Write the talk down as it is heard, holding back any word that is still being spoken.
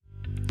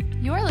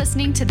You're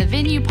listening to the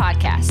Venue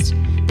Podcast.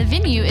 The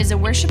Venue is a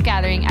worship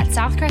gathering at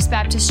Southcrest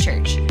Baptist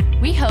Church.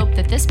 We hope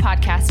that this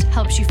podcast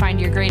helps you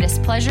find your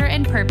greatest pleasure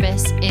and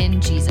purpose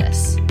in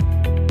Jesus.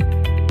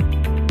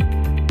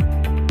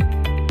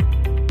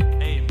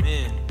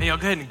 Amen. Hey, y'all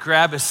go ahead and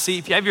grab a seat.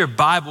 If you have your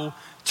Bible,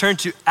 turn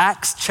to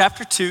Acts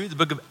chapter 2, the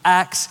book of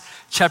Acts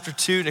chapter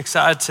 2. And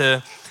excited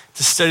to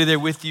study there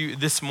with you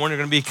this morning.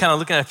 We're going to be kind of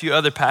looking at a few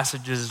other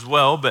passages as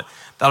well, but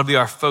that'll be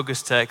our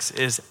focus text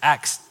is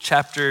Acts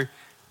chapter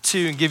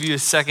 2, and give you a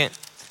second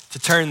to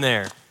turn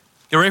there.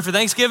 You ready for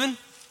Thanksgiving?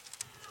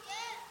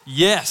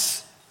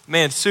 Yes.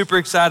 Man, super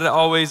excited.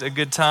 Always a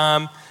good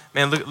time.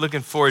 Man,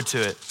 looking forward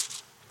to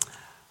it.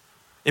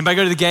 Anybody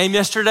go to the game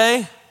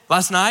yesterday?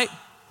 Last night?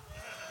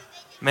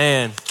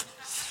 Man,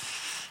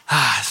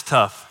 it's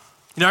tough.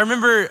 You know, I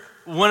remember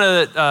one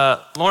of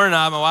Lauren and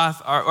I, my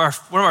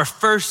wife, one of our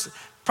first,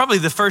 probably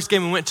the first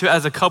game we went to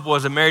as a couple,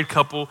 as a married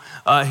couple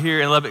here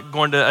in Lubbock,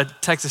 going to a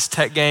Texas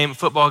Tech game,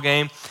 football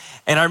game.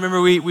 And I remember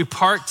we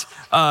parked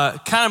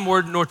kind of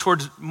more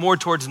towards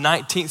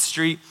 19th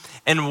Street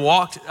and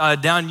walked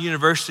down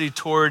University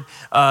toward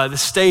the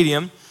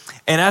stadium.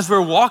 And as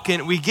we're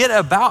walking, we get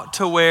about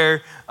to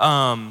where,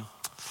 I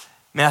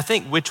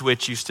think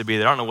Which used to be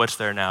there. I don't know what's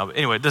there now. But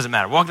anyway, it doesn't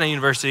matter. Walking down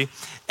University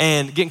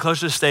and getting closer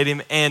to the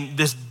stadium, and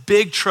this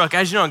big truck,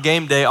 as you know on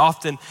game day,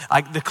 often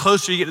like the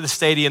closer you get to the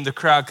stadium, the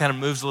crowd kind of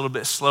moves a little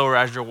bit slower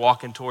as you're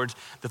walking towards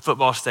the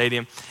football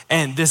stadium.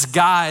 And this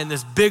guy in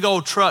this big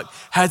old truck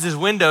has his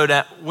window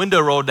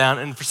rolled down,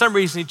 and for some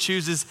reason he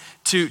chooses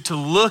to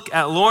look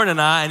at Lauren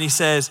and I, and he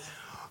says,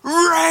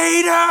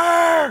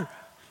 "Raider!"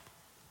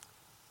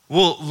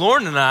 Well,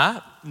 Lauren and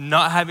I,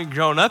 not having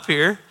grown up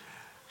here,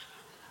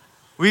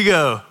 we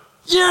go,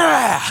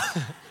 "Yeah!"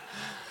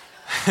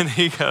 And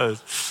he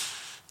goes,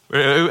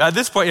 at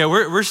this point,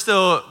 we're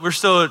still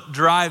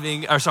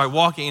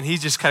walking, and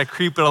he's just kind of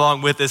creeping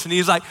along with us, and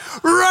he's like,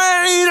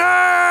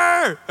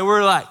 "Raider!" And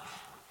we're like,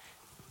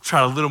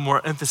 try a little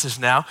more emphasis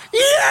now,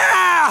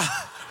 "Yeah!"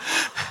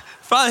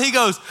 Finally, he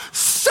goes,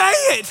 "Say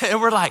it!"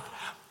 And we're like,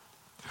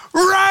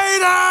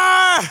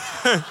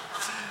 "Raider!"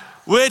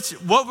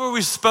 What were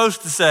we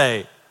supposed to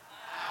say?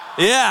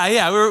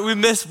 Yeah, we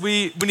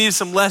needed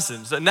some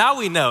lessons. So now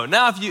we know.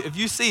 Now if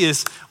you see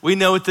us, we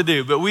know what to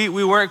do. But we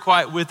weren't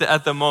quite with it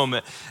at the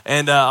moment.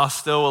 And I'll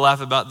still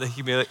laugh about the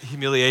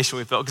humiliation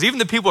we felt. Because even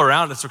the people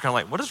around us were kind of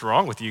like, "What is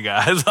wrong with you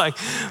guys? Like,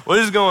 what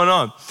is going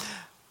on?"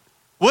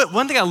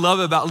 One thing I love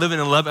about living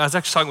in Lubbock, I was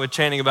actually talking with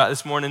Channing about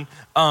this morning,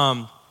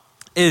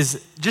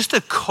 is just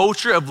the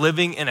culture of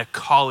living in a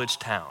college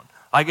town.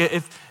 Like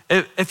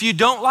if you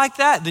don't like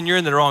that, then you're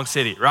in the wrong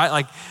city, right?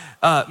 Like,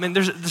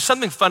 there's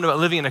something fun about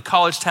living in a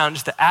college town,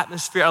 just the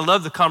atmosphere. I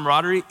love the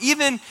camaraderie.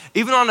 Even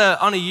on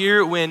a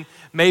year when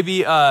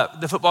maybe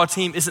the football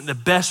team isn't the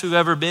best we've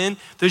ever been,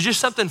 there's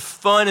just something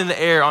fun in the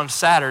air on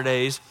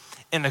Saturdays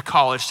in a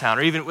college town,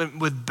 or even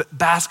with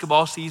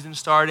basketball season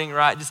starting,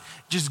 right?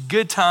 Just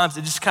good times,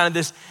 and just kind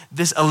of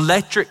this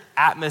electric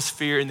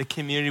atmosphere in the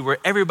community where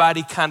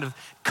everybody kind of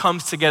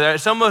comes together.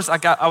 It's almost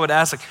like I would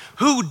ask, like,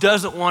 who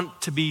doesn't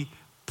want to be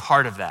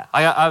part of that?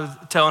 I was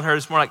telling her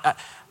this morning, like,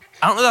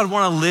 I don't know that I'd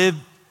want to live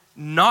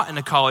not in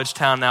a college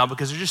town now,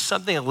 because there's just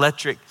something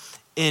electric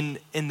in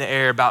the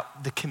air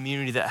about the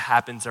community that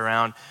happens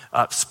around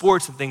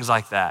sports and things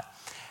like that.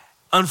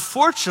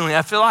 Unfortunately,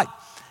 I feel like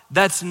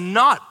that's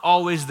not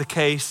always the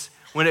case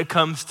when it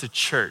comes to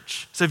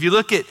church. So if you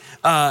look at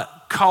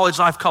college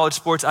life, college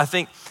sports, I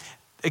think,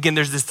 again,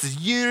 there's this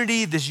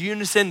unity, this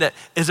unison that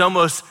is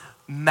almost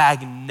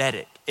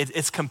magnetic.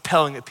 It's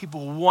compelling that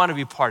people want to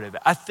be part of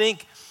it. I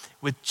think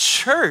with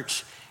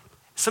church,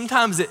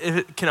 sometimes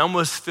it can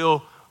almost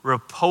feel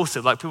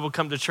repulsive. Like people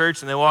come to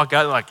church and they walk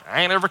out and they're like,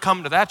 "I ain't ever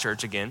coming to that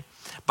church again."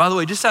 By the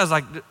way, just as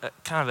like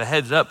kind of a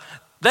heads up,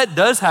 that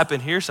does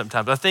happen here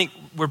sometimes. I think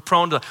we're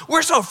prone to,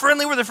 "We're so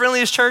friendly, we're the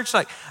friendliest church."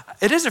 Like,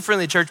 it is a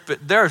friendly church,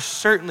 but there are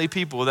certainly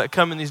people that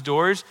come in these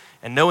doors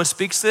and no one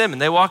speaks to them,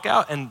 and they walk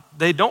out and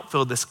they don't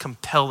feel this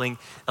compelling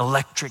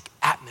electric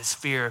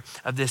atmosphere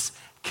of this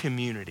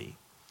community.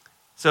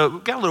 So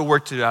we've got a little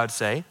work to do, I would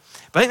say.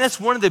 But I think that's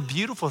one of the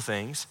beautiful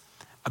things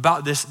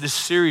about this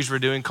series we're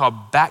doing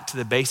called Back to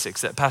the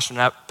Basics that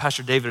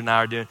Pastor David and I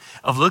are doing,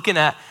 of looking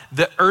at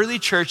the early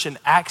church in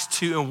Acts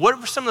 2 and what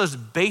were some of those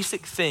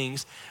basic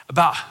things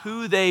about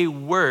who they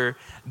were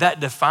that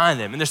define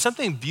them. And there's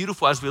something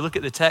beautiful as we look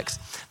at the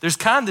text. There's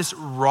kind of this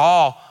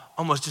raw,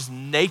 almost just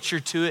nature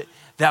to it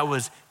that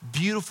was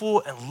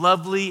beautiful and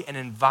lovely and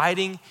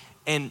inviting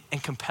and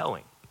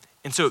compelling.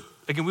 And so,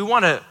 again, we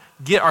want to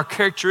get our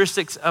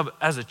characteristics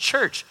as a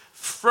church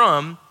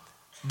from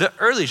the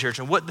early church,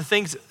 and what the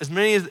things, as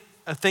many of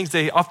the things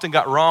they often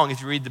got wrong,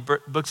 if you read the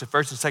books of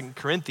 1st and 2nd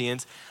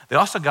Corinthians, they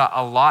also got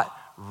a lot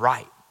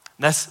right. And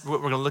that's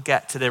what we're going to look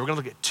at today. We're going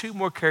to look at two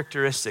more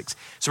characteristics.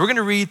 So we're going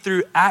to read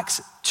through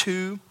Acts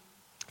 2,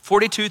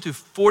 42 through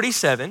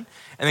 47,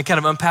 and then kind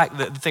of unpack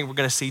the thing we're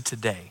going to see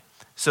today.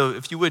 So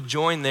if you would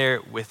join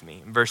there with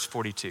me in verse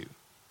 42.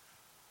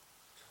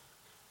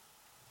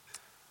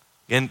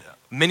 Again,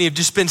 many have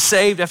just been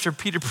saved after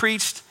Peter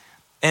preached.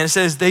 And it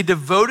says, they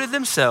devoted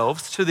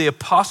themselves to the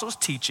apostles'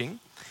 teaching,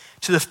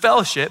 to the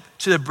fellowship,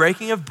 to the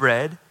breaking of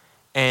bread,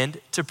 and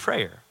to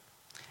prayer.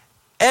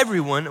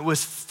 Everyone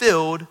was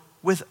filled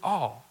with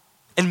awe,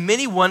 and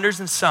many wonders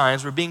and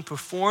signs were being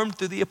performed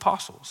through the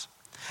apostles.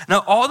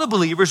 Now all the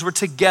believers were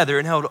together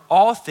and held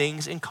all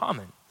things in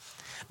common.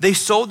 They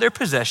sold their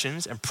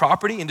possessions and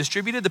property and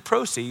distributed the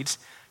proceeds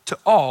to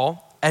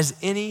all as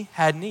any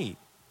had need.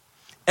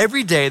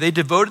 Every day they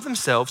devoted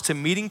themselves to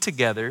meeting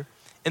together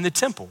in the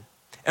temple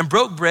and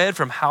broke bread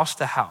from house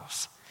to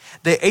house.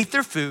 They ate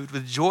their food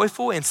with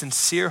joyful and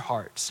sincere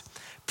hearts,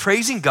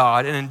 praising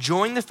God and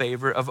enjoying the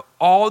favor of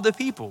all the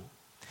people.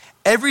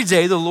 Every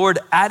day the Lord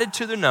added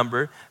to their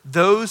number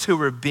those who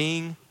were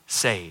being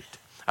saved.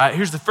 All right,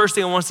 here's the first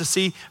thing I want us to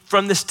see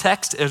from this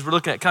text as we're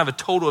looking at kind of a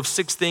total of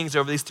 6 things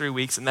over these 3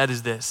 weeks, and that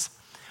is this.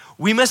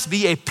 We must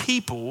be a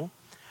people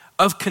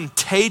of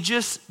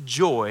contagious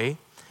joy,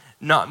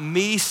 not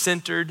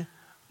me-centered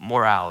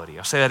morality.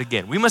 I'll say that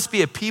again. We must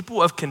be a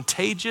people of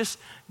contagious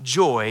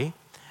joy,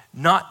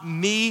 not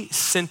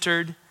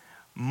me-centered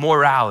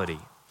morality.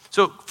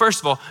 So first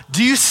of all,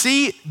 do you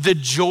see the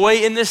joy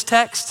in this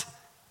text?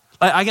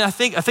 I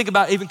think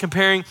about even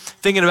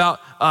thinking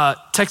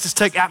about Texas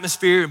Tech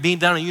atmosphere, being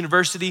down at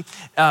university,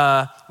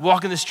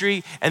 walking the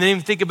street, and then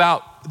even think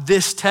about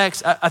this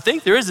text. I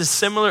think there is a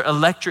similar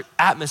electric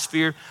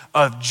atmosphere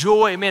of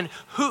joy. Man,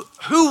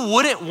 who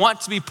wouldn't want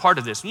to be part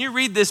of this? When you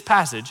read this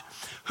passage,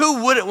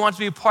 who wouldn't want to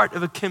be a part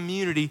of a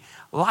community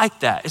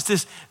like that?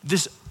 It's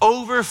this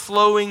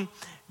overflowing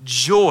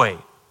joy.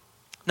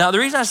 Now, the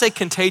reason I say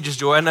contagious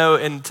joy, I know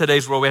in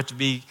today's world we have to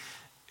be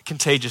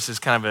contagious is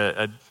kind of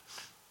a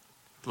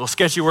little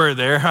sketchy word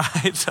there,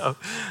 right? So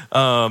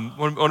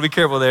want to be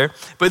careful there.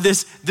 But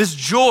this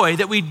joy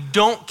that we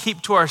don't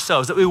keep to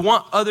ourselves, that we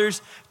want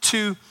others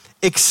to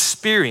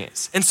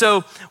experience. And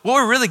so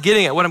what I'm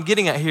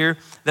getting at here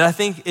that I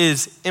think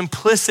is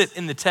implicit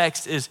in the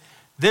text is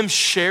them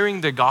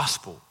sharing the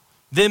gospel,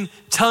 them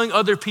telling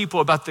other people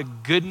about the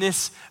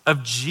goodness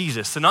of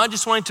Jesus. So not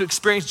just wanting to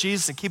experience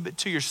Jesus and keep it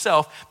to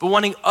yourself, but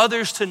wanting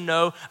others to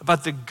know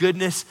about the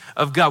goodness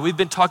of God. We've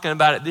been talking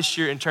about it this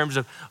year in terms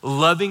of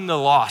loving the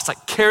lost,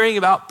 like caring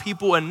about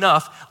people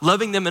enough,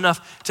 loving them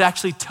enough to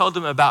actually tell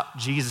them about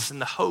Jesus and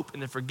the hope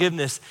and the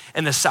forgiveness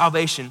and the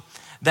salvation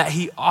that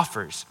he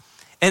offers.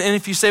 And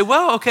if you say,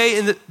 well, okay,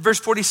 in verse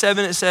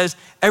 47, it says,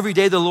 every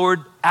day the Lord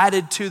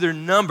added to their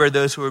number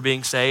those who were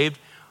being saved.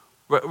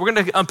 We're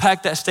going to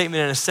unpack that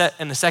statement in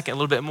a second a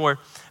little bit more.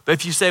 But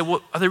if you say,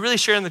 well, are they really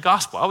sharing the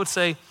gospel? I would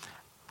say,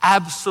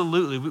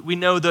 absolutely. We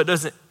know that it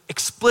doesn't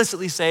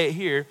explicitly say it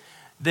here.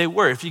 They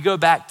were. If you go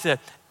back to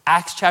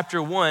Acts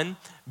chapter 1,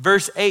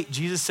 verse 8,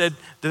 Jesus said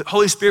the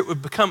Holy Spirit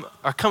would come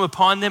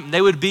upon them, and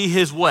they would be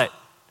his what?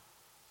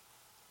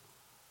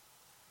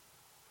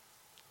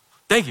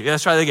 Thank you.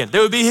 Let's try that again. They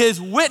would be his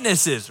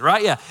witnesses,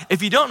 right? Yeah.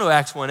 If you don't know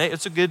Acts 1:8,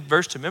 it's a good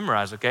verse to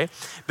memorize, okay?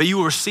 But you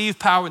will receive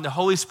power when the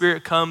Holy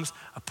Spirit comes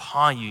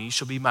upon you. You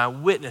shall be my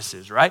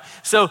witnesses, right?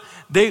 So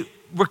they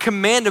were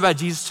commanded by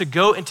Jesus to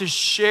go and to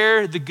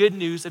share the good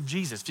news of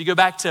Jesus. If you go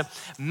back to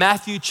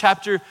Matthew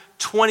chapter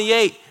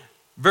 28,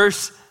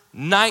 verse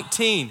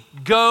 19,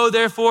 go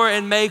therefore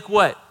and make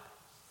what?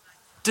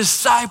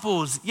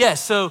 Disciples.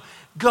 Yes, so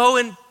go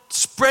and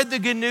spread the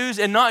good news,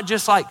 and not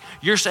just like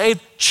you're saved,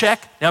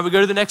 check, now we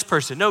go to the next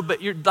person. No, but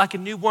you're like a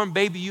newborn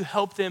baby. You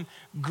help them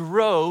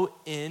grow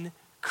in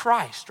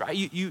Christ, right?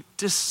 You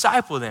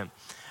disciple them.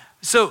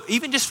 So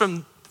even just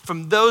from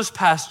those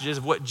passages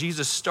of what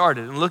Jesus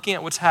started and looking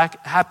at what's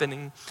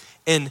happening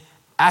in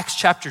Acts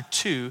chapter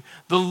 2,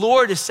 the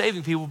Lord is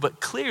saving people, but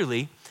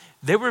clearly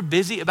they were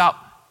busy about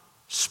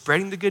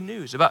spreading the good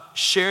news, about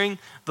sharing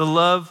the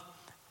love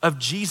of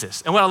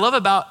Jesus. And what I love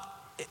about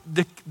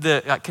the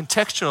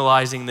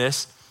contextualizing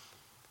this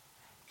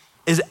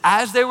is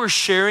as they were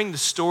sharing the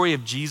story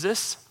of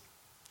Jesus,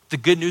 the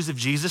good news of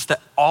Jesus,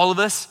 that all of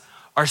us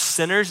are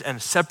sinners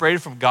and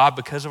separated from God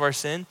because of our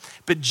sin,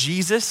 but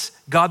Jesus,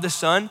 God the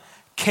Son,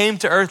 came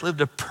to earth, lived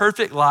a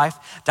perfect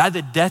life, died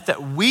the death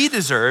that we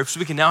deserve so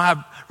we can now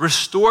have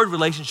restored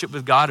relationship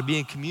with God and be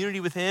in community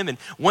with him and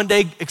one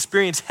day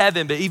experience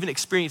heaven, but even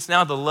experience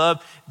now the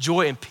love,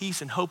 joy, and peace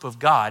and hope of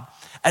God.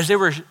 As they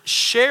were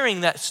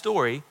sharing that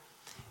story,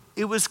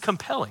 it was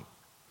compelling.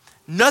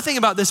 Nothing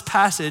about this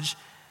passage,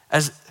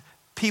 as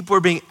people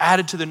are being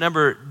added to the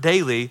number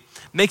daily,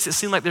 makes it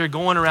seem like they're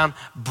going around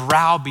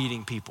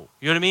browbeating people.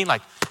 You know what I mean?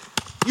 Like,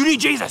 you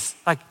need Jesus.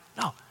 Like,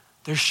 no,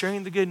 they're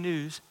sharing the good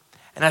news.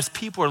 And as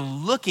people are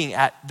looking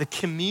at the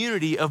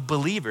community of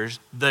believers,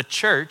 the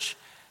church,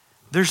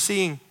 they're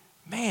seeing,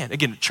 man,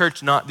 again,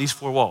 church, not these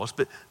 4 walls,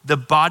 but the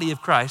body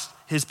of Christ,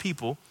 his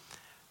people,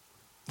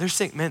 they're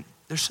saying, man,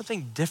 there's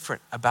something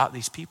different about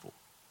these people.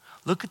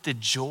 Look at the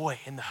joy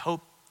and the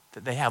hope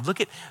that they have. Look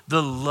at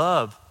the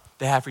love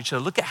they have for each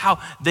other. Look at how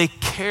they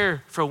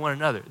care for one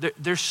another.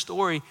 Their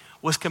story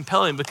was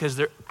compelling because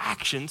their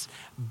actions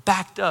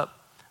backed up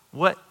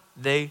what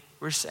they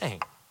were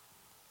saying.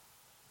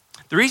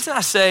 The reason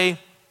I say,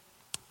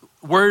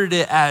 worded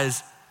it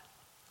as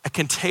a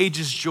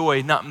contagious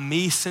joy, not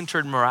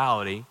me-centered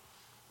morality,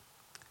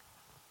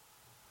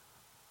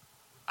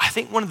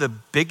 think one of the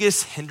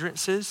biggest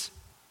hindrances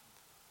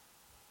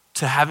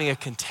to having a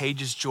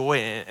contagious joy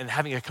and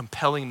having a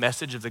compelling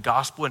message of the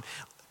gospel and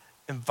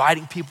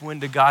inviting people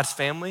into God's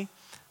family,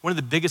 one of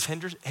the biggest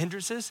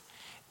hindrances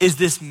is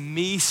this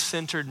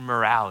me-centered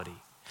morality.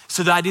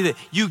 So the idea that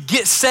you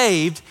get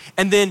saved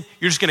and then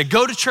you're just gonna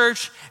go to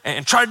church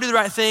and try to do the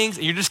right things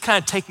and you're just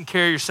kind of taking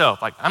care of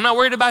yourself. Like, I'm not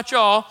worried about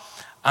y'all.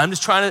 I'm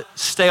just trying to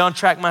stay on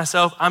track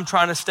myself. I'm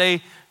trying to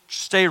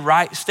stay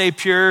right, stay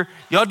pure.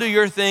 Y'all do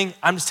your thing.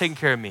 I'm just taking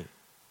care of me.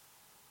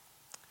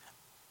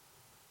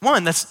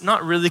 One, that's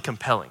not really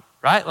compelling,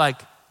 right? Like,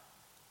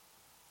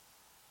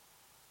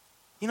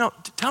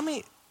 tell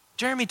me,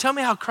 Jeremy, tell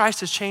me how Christ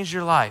has changed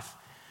your life.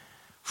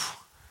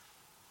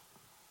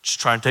 Just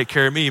trying to take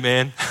care of me,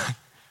 man.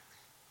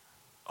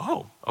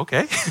 Oh,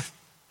 okay.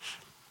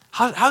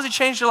 How's it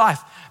changed your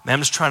life? Man, I'm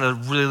just trying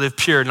to really live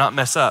pure, not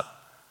mess up.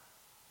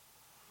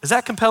 Is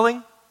that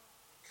compelling?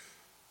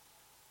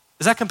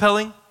 Is that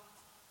compelling?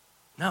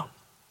 No.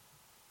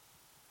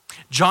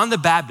 John the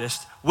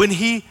Baptist, when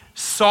he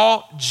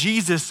saw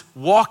Jesus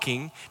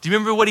walking, do you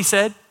remember what he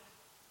said?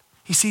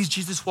 He sees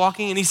Jesus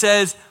walking and he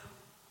says,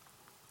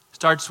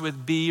 starts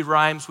with B,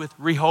 rhymes with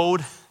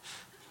behold.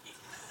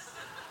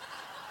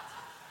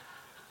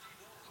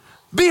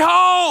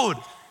 Behold,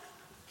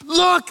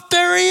 look,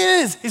 there he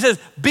is. He says,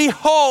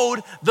 behold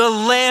the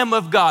Lamb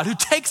of God who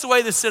takes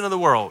away the sin of the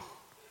world.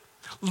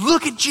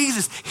 Look at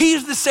Jesus.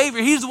 He's the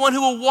Savior. He's the one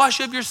who will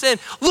wash up your sin.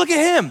 Look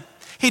at him.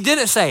 He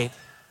didn't say,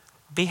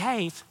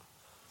 behave.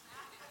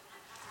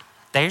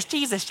 There's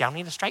Jesus. Y'all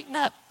need to straighten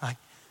up. Like,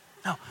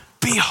 no,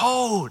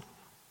 behold.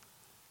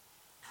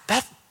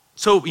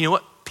 So you know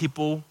what?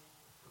 People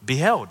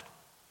beheld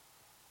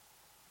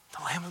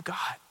the Lamb of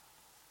God.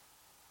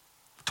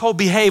 We're told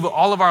behave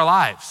all of our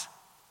lives.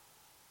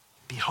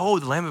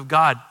 Behold the Lamb of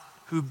God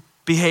who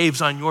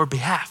behaves on your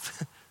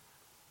behalf.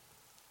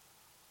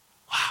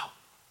 Wow,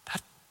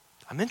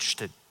 I'm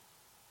interested.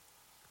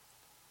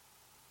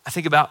 I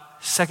think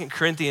about 2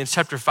 Corinthians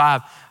chapter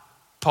 5.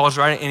 Paul's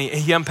writing and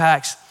he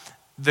unpacks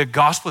the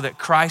gospel that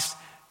Christ,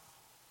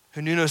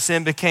 who knew no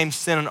sin, became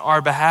sin on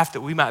our behalf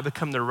that we might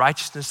become the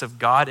righteousness of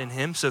God in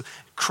him. So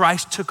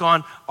Christ took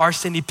on our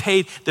sin. He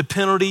paid the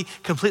penalty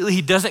completely.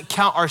 He doesn't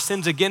count our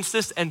sins against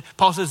us. And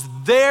Paul says,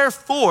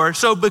 therefore,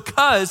 so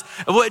because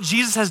of what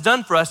Jesus has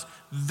done for us,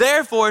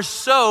 therefore,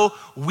 so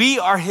we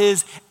are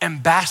his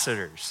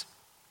ambassadors.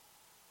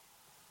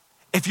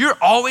 If you're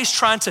always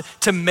trying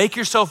to make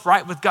yourself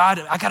right with God,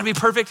 I gotta be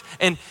perfect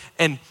and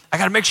I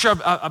gotta make sure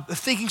I'm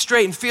thinking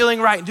straight and feeling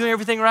right and doing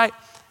everything right,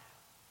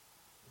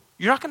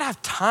 you're not gonna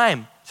have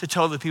time to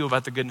tell other people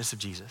about the goodness of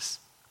Jesus.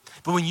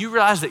 But when you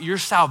realize that your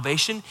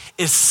salvation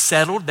is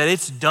settled, that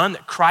it's done,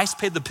 that Christ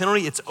paid the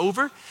penalty, it's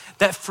over,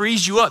 that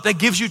frees you up. That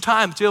gives you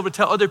time to be able to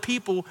tell other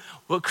people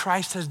what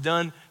Christ has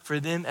done for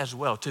them as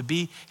well, to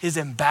be his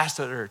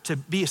ambassador, to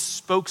be a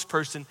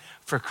spokesperson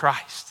for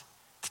Christ,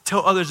 to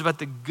tell others about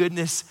the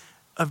goodness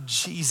of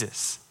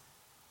Jesus.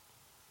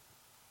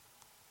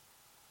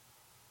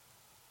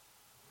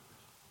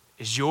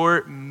 Is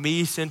your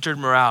me-centered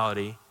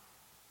morality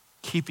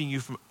keeping you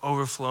from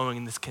overflowing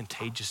in this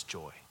contagious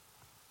joy?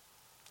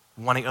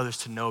 Wanting others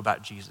to know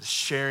about Jesus,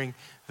 sharing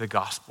the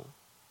gospel.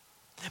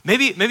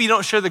 Maybe you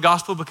don't share the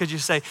gospel because you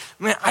say,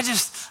 man, I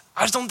just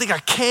don't think I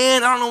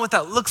can. I don't know what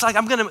that looks like.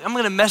 I'm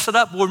gonna mess it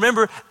up. Well,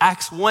 remember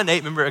Acts 1:8,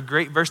 remember a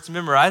great verse to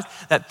memorize,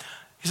 that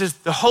he says,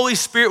 the Holy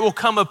Spirit will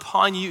come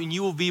upon you and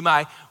you will be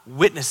my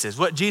witnesses.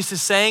 What Jesus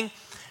is saying,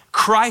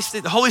 Christ,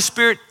 the Holy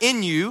Spirit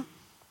in you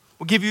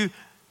will give you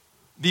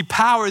the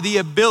power, the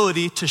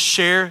ability to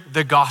share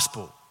the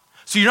gospel.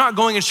 So you're not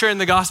going and sharing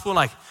the gospel and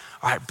like,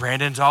 all right,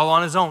 Brandon's all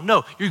on his own.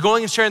 No, you're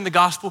going and sharing the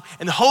gospel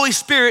and the Holy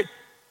Spirit,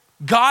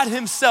 God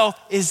himself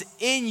is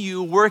in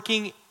you,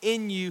 working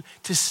in you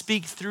to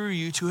speak through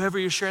you to whoever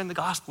you're sharing the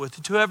gospel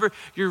with, to whoever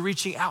you're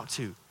reaching out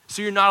to.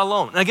 So you're not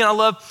alone. And again, I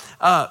love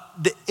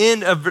the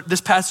end of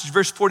this passage,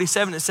 verse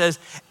 47. It says,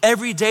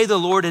 every day the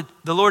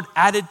Lord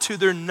added to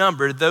their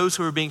number those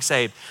who were being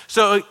saved.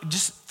 So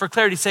just for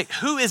clarity's sake,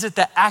 who is it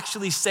that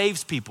actually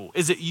saves people?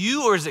 Is it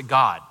you or is it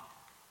God?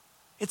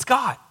 It's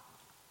God.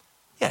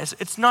 Yeah,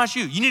 it's not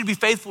you. You need to be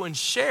faithful in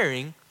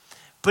sharing,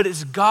 but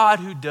it's God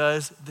who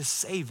does the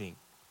saving.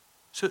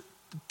 So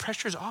the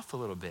pressure's off a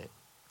little bit.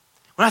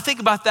 When I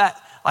think about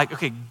that, like,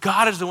 okay,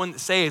 God is the one that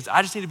saves.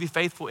 I just need to be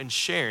faithful in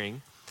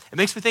sharing. It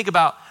makes me think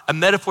about a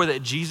metaphor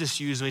that Jesus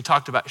used when he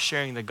talked about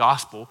sharing the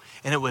gospel,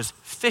 and it was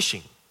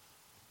fishing.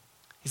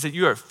 He said,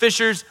 you are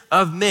fishers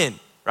of men,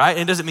 right?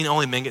 And it doesn't mean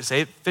only men get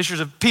saved, fishers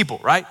of people,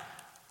 right?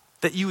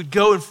 That you would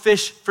go and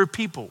fish for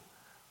people.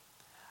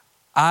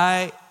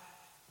 I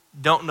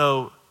don't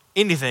know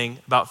anything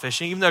about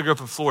fishing, even though I grew up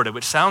in Florida,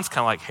 which sounds kind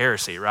of like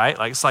heresy, right?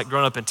 Like it's like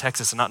growing up in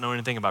Texas and not knowing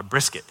anything about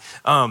brisket.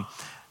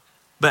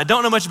 But I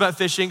don't know much about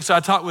fishing, so I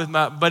talked with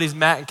my buddies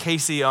Matt and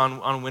Casey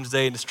on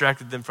Wednesday and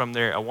distracted them from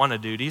their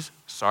Awana duties.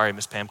 Sorry,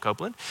 Miss Pam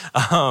Copeland.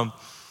 And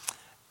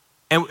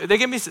they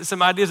gave me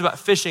some ideas about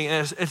fishing,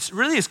 and it's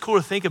really cool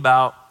to think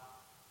about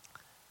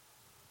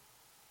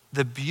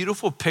the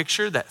beautiful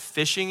picture that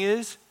fishing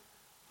is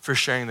for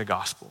sharing the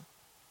gospel.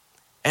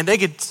 And they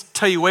could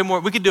tell you way more.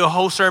 We could do a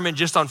whole sermon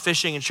just on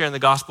fishing and sharing the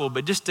gospel,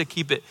 but just to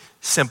keep it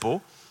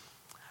simple,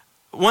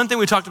 one thing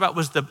we talked about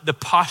was the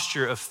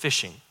posture of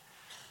fishing.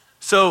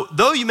 So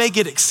though you may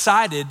get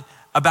excited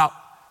about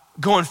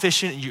going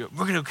fishing and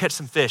we're gonna go catch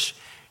some fish,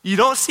 you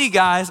don't see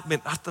guys, I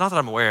mean, not that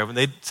I'm aware of, and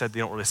they said they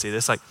don't really see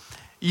this, like,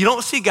 you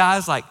don't see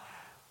guys like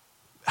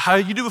how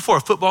you do before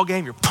a football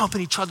game, you're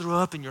pumping each other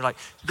up and you're like,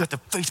 you got the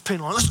face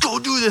paint on, let's go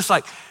do this.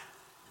 Like,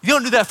 you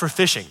don't do that for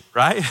fishing,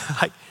 right?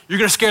 Like, you're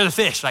gonna scare the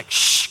fish, like,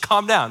 shh,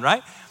 calm down,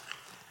 right?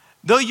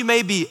 Though you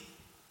may be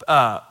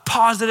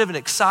positive and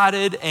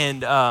excited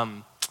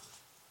and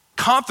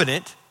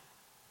confident,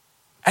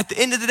 at the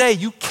end of the day,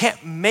 you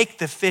can't make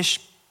the fish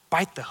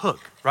bite the hook,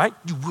 right?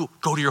 You will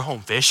go to your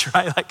home fish,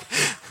 right? Like,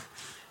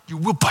 you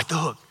will bite the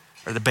hook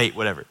or the bait,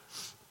 whatever.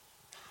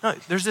 No,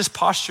 there's this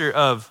posture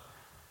of,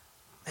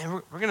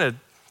 man, we're gonna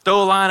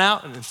throw a line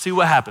out and see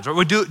what happens. Or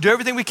we'll do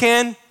everything we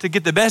can to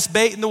get the best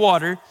bait in the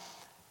water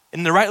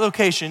in the right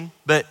location,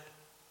 but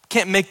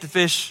can't make the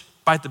fish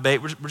bite the bait.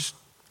 We're just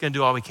gonna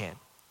do all we can.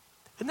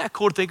 Isn't that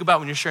cool to think about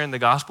when you're sharing the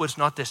gospel? It's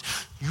not this,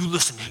 you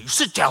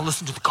sit down,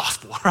 listen to the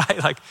gospel,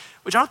 right? Like,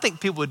 which I don't think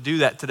people would do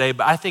that today,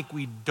 but I think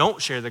we don't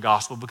share the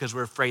gospel because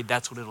we're afraid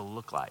that's what it'll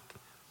look like.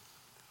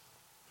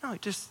 No,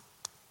 it's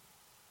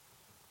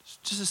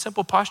just a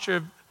simple posture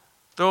of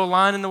throw a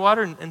line in the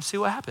water and see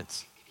what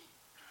happens.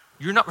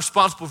 You're not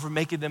responsible for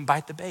making them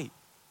bite the bait.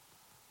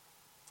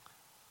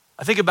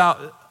 I think about,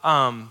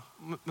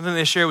 one thing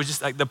they share was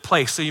just like the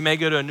place. So you may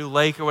go to a new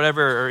lake or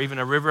whatever, or even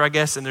a river, I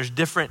guess, and there's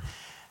different,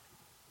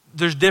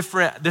 this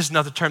is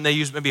another term they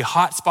use, maybe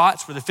hot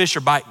spots where the fish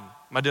are biting.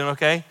 Am I doing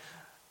okay?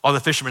 All the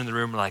fishermen in the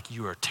room are like,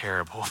 you are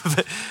terrible.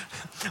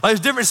 There's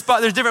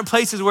different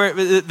places where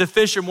the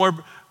fish are more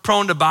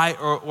prone to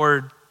bite,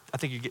 or I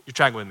think you're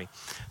tracking with me.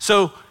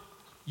 So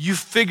you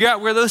figure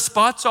out where those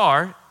spots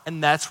are,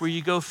 and that's where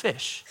you go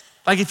fish.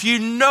 Like, if you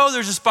know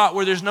there's a spot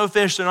where there's no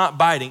fish, they're not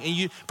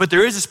biting, but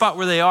there is a spot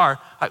where they are,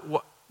 like,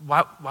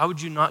 why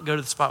would you not go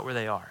to the spot where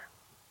they are?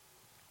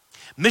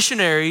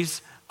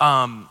 Missionaries,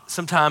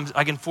 sometimes,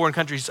 like in foreign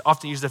countries,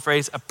 often use the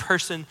phrase, a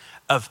person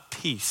of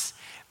peace.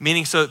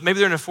 Meaning, so maybe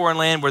they're in a foreign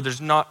land where there's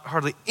not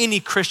hardly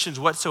any Christians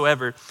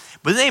whatsoever,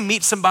 but then they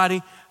meet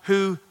somebody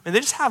who, and they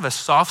just have a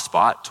soft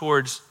spot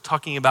towards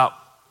talking about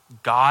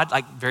God,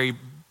 like very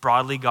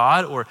broadly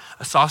God, or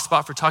a soft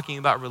spot for talking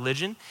about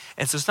religion.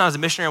 And so sometimes a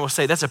missionary will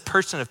say, that's a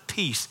person of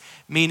peace,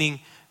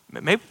 meaning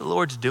maybe the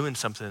Lord's doing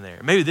something there.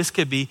 Maybe this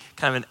could be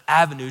kind of an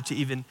avenue to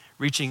even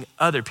reaching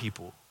other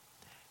people.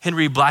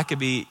 Henry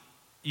Blackaby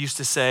used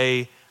to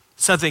say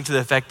something to the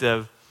effect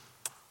of,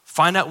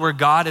 find out where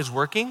God is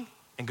working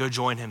and go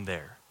join him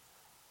there.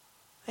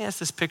 I think that's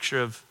this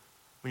picture of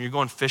when you're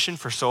going fishing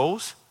for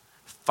souls,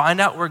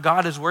 find out where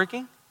God is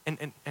working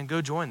and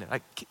go join there.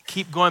 Like,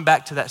 keep going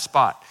back to that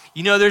spot.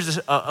 You know there's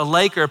a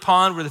lake or a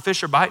pond where the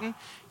fish are biting,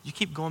 you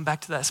keep going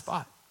back to that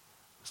spot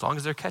as long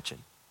as they're catching.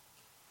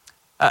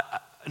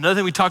 Another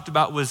thing we talked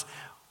about was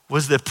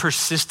the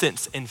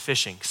persistence in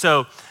fishing.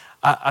 So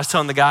I was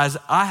telling the guys,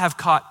 I have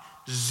caught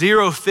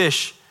 0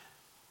 fish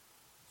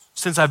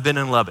since I've been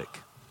in Lubbock,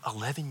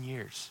 11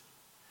 years.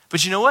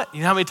 But you know what?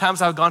 You know how many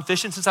times I've gone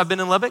fishing since I've been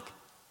in Lubbock?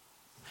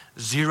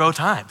 0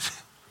 times.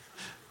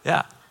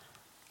 Yeah.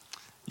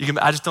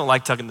 I just don't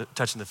like touching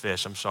the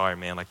fish. I'm sorry,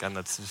 man. Like, you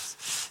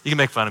can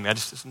make fun of me.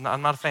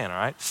 I'm not a fan, all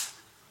right?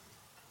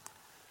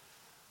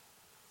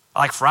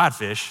 I like fried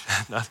fish.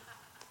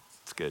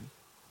 It's good.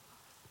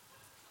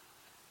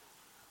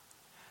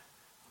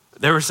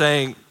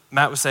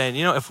 Matt was saying,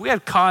 you know, if we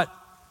hadn't caught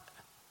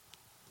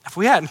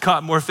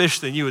more fish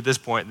than you at this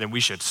point, then we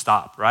should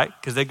stop, right?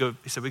 Because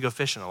he said we go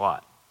fishing a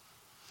lot.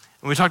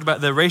 And we talked about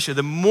the ratio.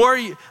 The more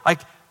you, like,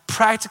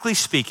 practically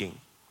speaking,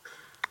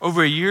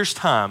 over a year's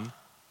time,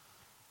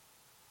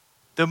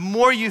 the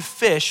more you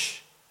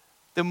fish,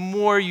 the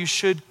more you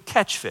should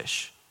catch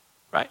fish,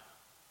 right?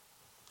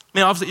 I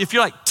mean, obviously, if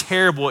you're like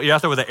terrible, you're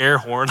out there with an air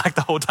horn like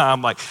the whole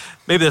time, like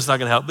maybe that's not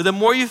gonna help. But the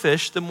more you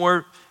fish, the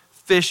more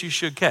fish you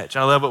should catch.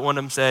 And I love what one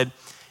of them said,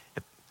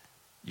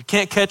 you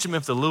can't catch them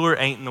if the lure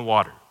ain't in the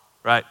water,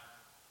 right?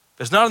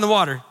 If it's not in the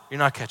water, you're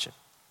not catching.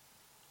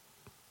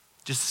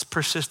 Just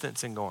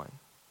persistence in going.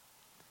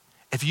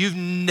 If you've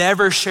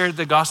never shared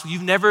the gospel,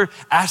 you've never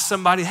asked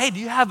somebody, hey, do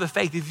you have a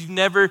faith? If you've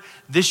never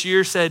this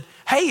year said,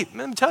 hey,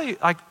 let me tell you,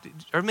 like,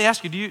 or let me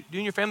ask you, do you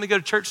and your family go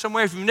to church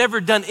somewhere? If you've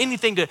never done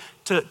anything to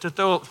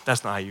throw,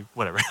 that's not how you,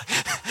 whatever.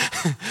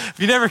 If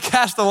you never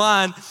cast a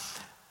line,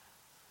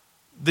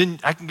 then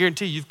I can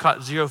guarantee you've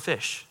caught 0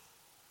 fish,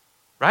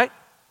 right?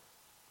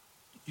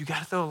 You got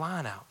to throw a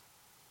line out.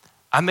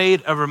 I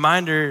made a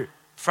reminder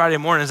Friday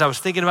morning as I was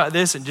thinking about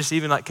this and just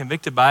even like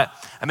convicted by it.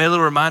 I made a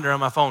little reminder on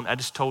my phone. I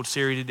just told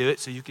Siri to do it,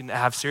 so you can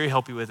have Siri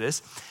help you with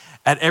this.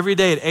 Every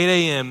day at 8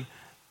 a.m.,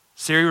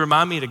 Siri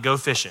remind me to go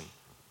fishing.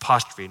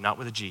 Apostrophe, not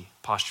with a G,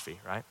 apostrophe,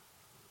 right?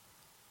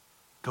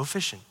 Go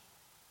fishing.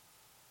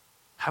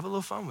 Have a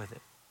little fun with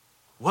it.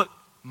 What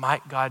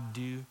might God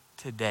do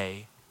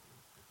today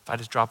if I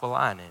just drop a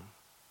line in?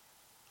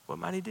 What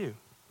might he do?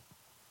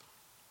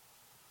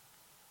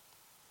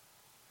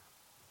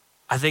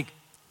 I think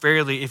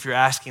fairly, if you're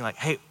asking like,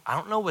 hey, I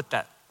don't know what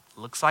that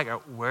looks like or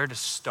where to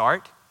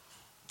start,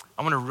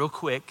 I'm gonna real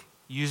quick,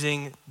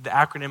 using the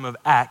acronym of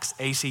ACTS,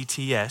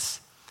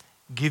 A-C-T-S,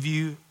 give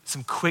you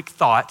some quick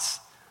thoughts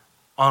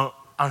on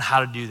how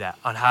to do that,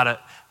 on how to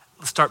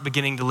start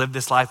beginning to live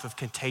this life of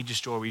contagious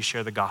joy where you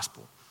share the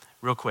gospel.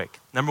 Real quick.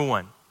 Number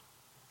one,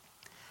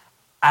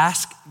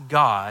 ask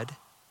God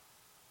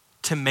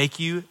to make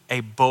you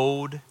a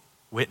bold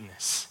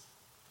witness.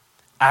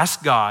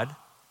 Ask God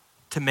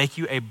to make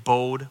you a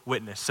bold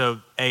witness.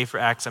 So A for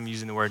Acts, I'm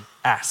using the word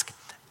ask.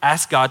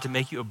 Ask God to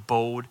make you a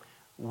bold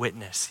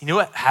witness. You know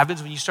what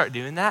happens when you start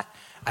doing that?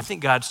 I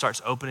think God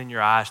starts opening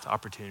your eyes to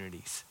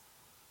opportunities.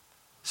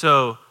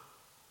 So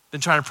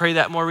been trying to pray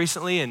that more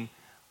recently, and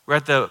we're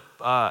at the,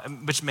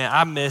 which man,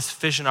 I miss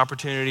fishing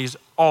opportunities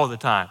all the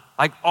time,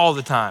 like all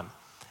the time.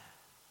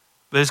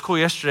 But it was cool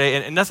yesterday,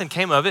 and nothing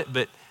came of it,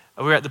 but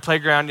we were at the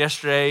playground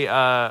yesterday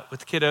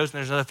with the kiddos, and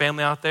there's another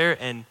family out there,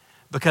 and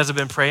because I've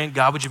been praying,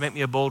 God, would you make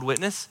me a bold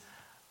witness?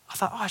 I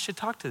thought, I should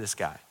talk to this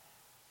guy.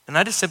 And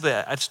I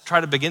just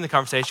tried to begin the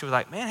conversation with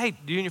like, man, hey,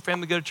 do you and your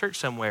family go to church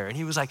somewhere? And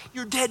he was like,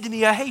 you're dead to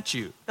me, I hate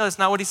you. No, that's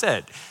not what he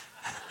said.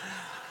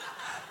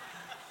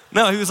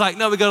 No, he was like,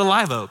 no, we go to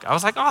Live Oak. I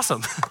was like,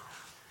 awesome.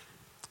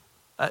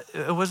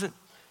 Isn't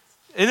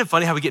it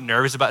funny how we get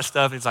nervous about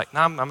stuff? And he's like,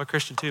 no, I'm a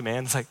Christian too,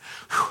 man. It's like,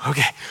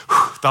 okay,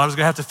 thought I was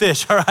gonna have to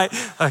fish, all right.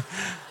 Like,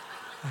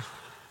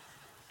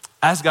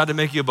 ask God to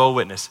make you a bold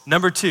witness.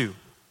 Number two,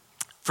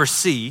 for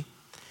C,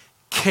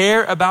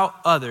 care about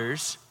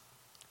others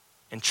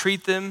and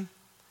treat them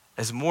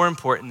as more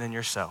important than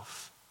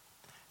yourself.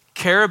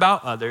 Care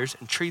about others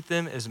and treat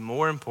them as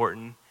more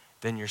important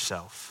than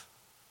yourself.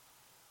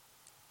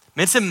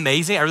 Man, it's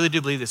amazing. I really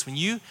do believe this. When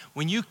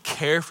you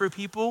care for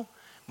people,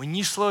 when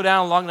you slow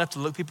down long enough to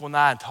look people in the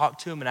eye and talk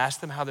to them and ask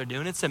them how they're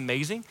doing, it's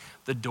amazing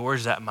the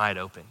doors that might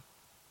open.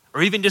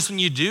 Or even just when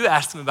you do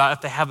ask them about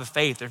if they have a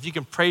faith or if you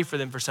can pray for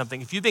them for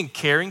something, if you've been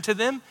caring to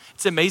them,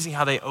 it's amazing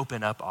how they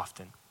open up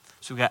often.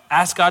 So we got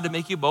ask God to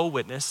make you a bold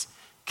witness,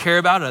 care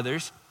about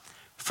others.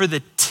 For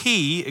the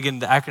T, again,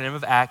 the acronym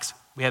of ACTS,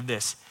 we have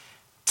this.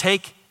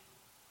 Take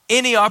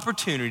any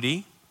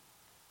opportunity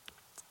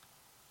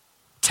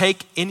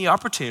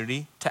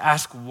to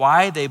ask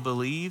why they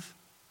believe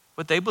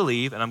what they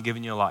believe, and I'm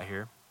giving you a lot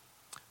here.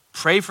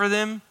 Pray for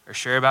them or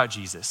share about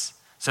Jesus.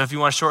 So if you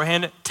want to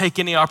shorthand it, take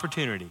any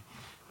opportunity.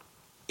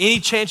 Any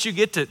chance you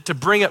get to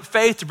bring up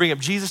faith, to bring up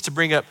Jesus, to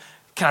bring up,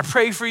 can I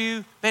pray for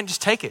you? Man,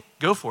 just take it,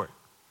 go for it.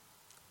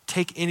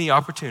 Take any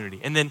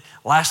opportunity. And then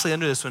lastly,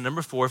 under this one,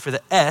 number 4, for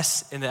the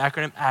S in the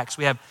acronym ACTS,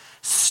 we have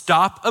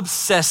stop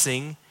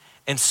obsessing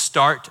and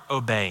start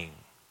obeying.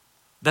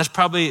 That's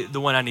probably the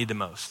one I need the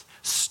most.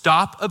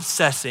 Stop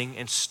obsessing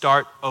and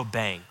start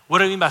obeying. What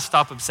do I mean by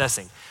stop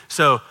obsessing?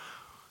 So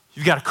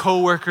you've got a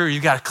coworker,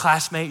 you've got a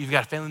classmate, you've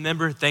got a family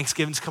member,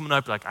 Thanksgiving's coming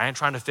up, you're like, I ain't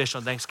trying to fish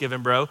on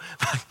Thanksgiving, bro.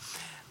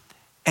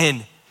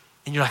 and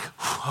you're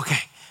like, okay,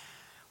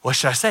 what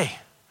should I say?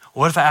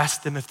 What if I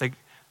ask them if they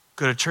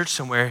go to church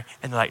somewhere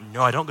and they're like,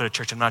 no, I don't go to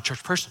church, I'm not a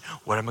church person.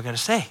 What am I gonna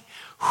say?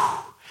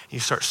 You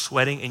start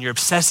sweating and you're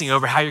obsessing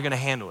over how you're gonna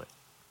handle it.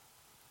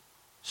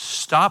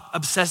 Stop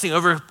obsessing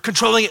over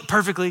controlling it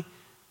perfectly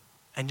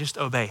and just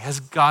obey. Has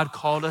God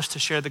called us to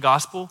share the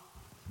gospel?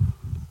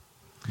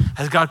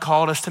 Has God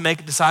called us to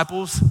make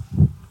disciples?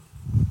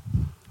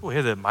 Oh,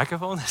 hear the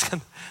microphone?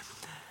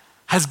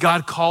 Has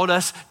God called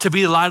us to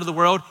be the light of the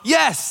world?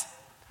 Yes.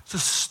 So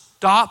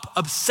stop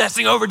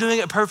obsessing over doing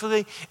it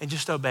perfectly and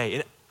just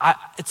obey.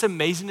 It's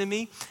amazing to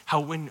me how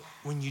when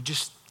you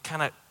just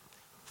kind of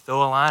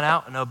throw a line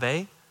out and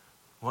obey,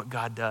 what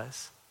God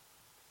does.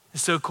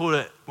 It's so cool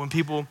that when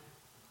people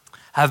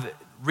have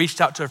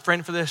reached out to a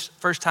friend for this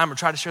first time or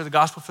tried to share the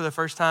gospel for the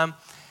first time,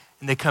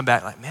 and they come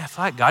back like, man, I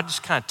feel like God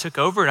just kind of took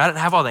over and I didn't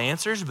have all the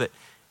answers, but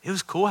it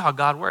was cool how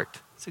God worked.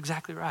 That's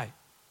exactly right.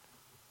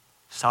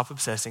 Stop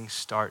obsessing,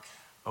 start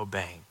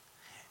obeying.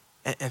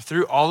 And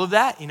through all of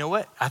that, you know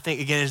what? I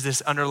think, again, is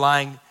this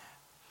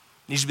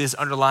needs to be this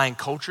underlying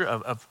culture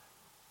of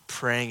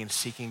praying and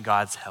seeking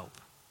God's help.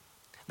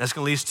 That's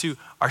going to lead us to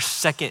our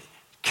second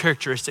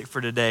characteristic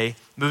for today.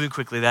 Moving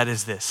quickly, that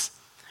is this.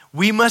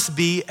 We must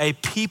be a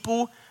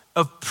people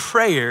of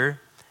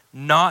prayer,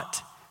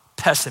 not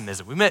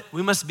pessimism.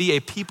 We must be a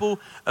people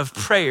of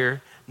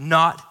prayer,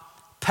 not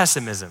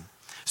pessimism.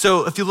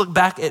 So if you look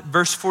back at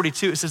verse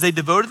 42, it says they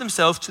devoted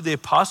themselves to the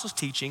apostles'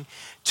 teaching,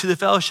 to the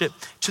fellowship,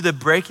 to the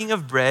breaking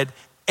of bread,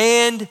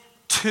 and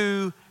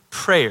to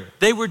prayer.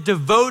 They were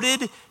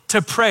devoted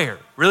to prayer.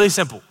 Really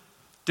simple.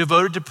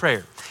 Devoted to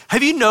prayer.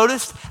 Have you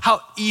noticed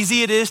how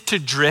easy it is to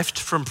drift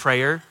from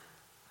prayer,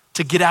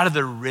 to get out of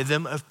the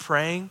rhythm of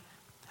praying?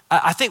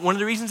 I think one of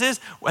the reasons is,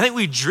 I think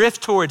we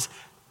drift towards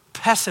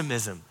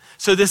pessimism.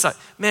 So this like,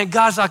 man,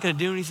 God's not gonna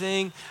do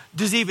anything.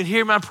 Does he even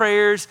hear my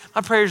prayers?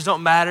 My prayers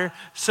don't matter.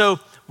 So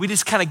we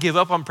just kind of give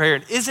up on prayer.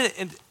 And isn't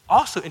it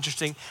also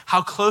interesting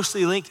how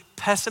closely linked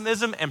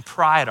pessimism and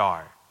pride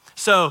are?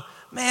 So,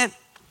 man,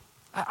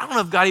 I don't know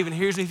if God even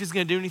hears me, if he's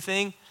gonna do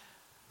anything.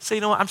 So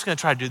you know what, I'm just gonna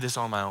try to do this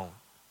on my own.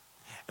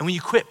 And when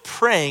you quit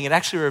praying, it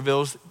actually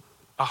reveals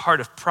a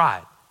heart of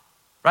pride.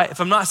 right? If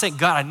I'm not saying,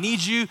 God, I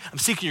need you, I'm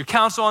seeking your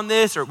counsel on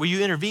this, or will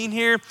you intervene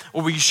here,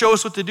 or will you show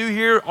us what to do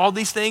here, all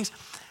these things.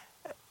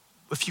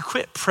 If you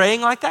quit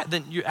praying like that,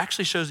 then it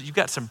actually shows that you've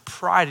got some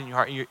pride in your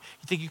heart and you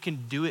think you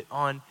can do it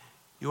on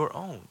your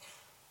own.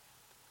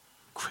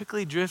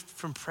 Quickly drift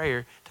from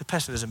prayer to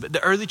pessimism. But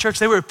the early church,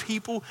 they were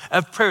people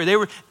of prayer. They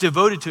were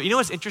devoted to it. You know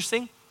what's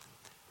interesting?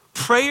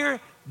 Prayer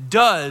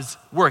does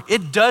work.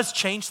 It does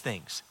change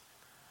things.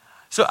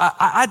 So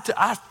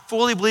I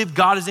fully believe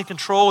God is in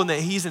control and that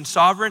he's in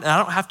sovereign, and I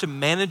don't have to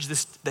manage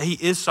this, that he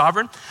is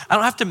sovereign. I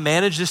don't have to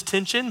manage this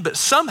tension, but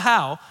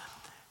somehow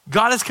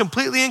God is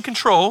completely in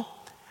control,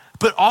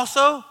 but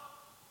also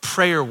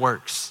prayer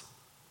works.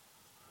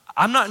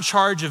 I'm not in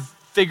charge of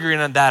figuring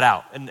that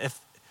out. And if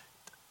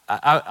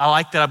I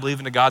like that I believe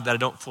in a God that I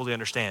don't fully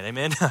understand,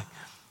 amen?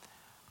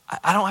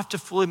 I don't have to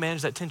fully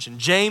manage that tension.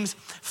 James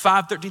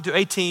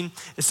 5:13-18,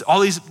 it's all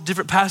these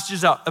different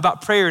passages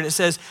about prayer, and it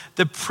says,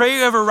 the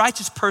prayer of a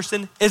righteous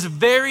person is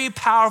very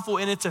powerful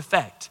in its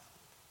effect.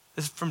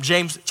 This is from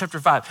James chapter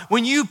 5.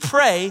 When you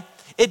pray,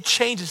 it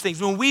changes things.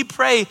 When we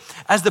pray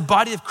as the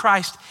body of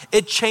Christ,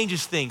 it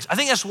changes things. I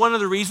think that's one of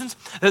the reasons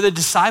that the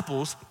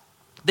disciples,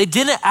 they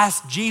didn't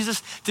ask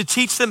Jesus to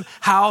teach them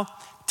how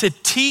to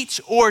teach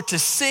or to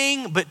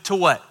sing, but to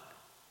what?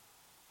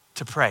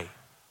 To pray.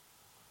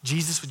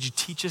 Jesus, would you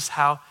teach us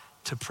how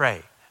to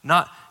pray?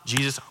 Not,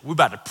 Jesus, we're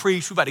about to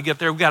preach, we're about to get up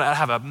there, we got to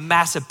have a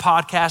massive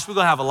podcast, we're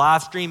going to have a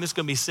live stream, it's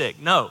going to be sick.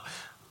 No.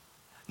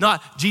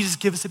 Not, Jesus,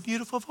 give us a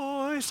beautiful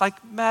voice like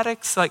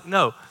Maddox. Like,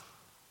 no.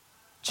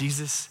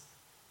 Jesus,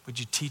 would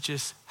you teach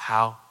us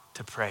how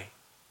to pray?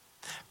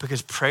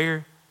 Because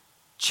prayer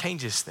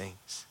changes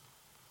things.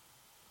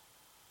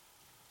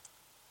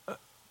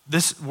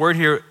 This word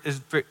here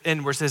is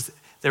in where it says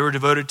they were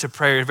devoted to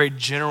prayer, a very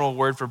general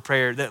word for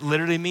prayer that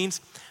literally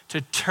means to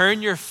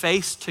turn your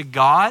face to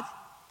God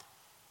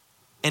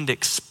and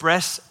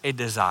express a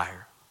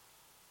desire.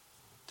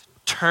 To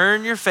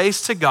turn your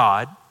face to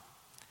God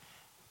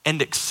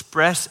and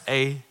express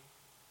a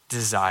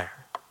desire.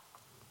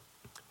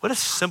 What a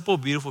simple,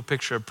 beautiful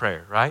picture of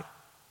prayer, right?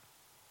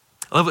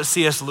 I love what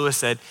C.S. Lewis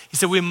said. He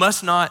said, we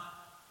must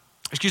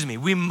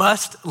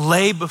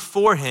lay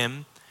before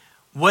him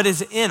what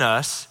is in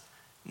us,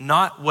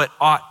 not what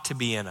ought to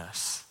be in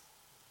us.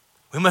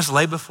 We must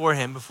lay before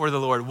him, before the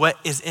Lord, what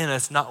is in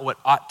us, not what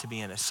ought to be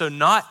in us. So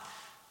not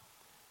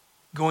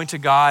going to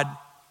God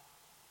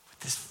with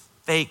this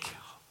fake,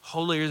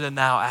 holier than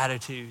thou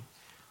attitude,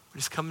 but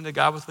just coming to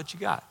God with what you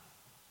got.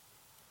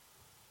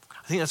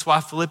 I think that's why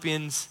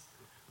Philippians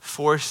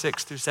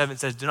 4:6-7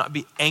 says, do not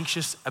be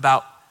anxious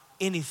about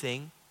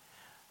anything,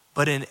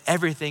 but in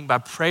everything by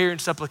prayer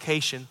and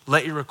supplication,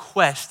 let your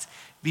requests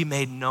be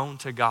made known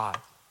to God.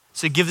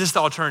 So give this the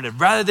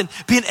alternative. Rather than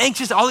being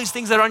anxious, all these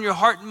things that are on your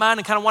heart and mind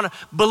and kind of want to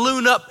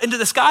balloon up into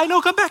the sky.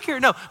 No, come back here.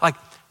 No, like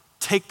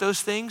take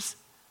those things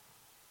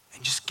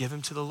and just give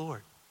them to the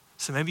Lord.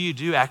 So maybe you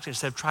do actually,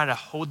 instead of trying to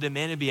hold them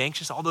in and be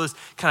anxious, all those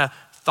kind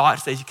of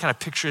thoughts that you kind of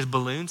picture as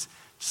balloons,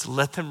 just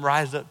let them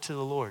rise up to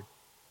the Lord.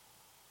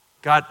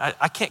 God,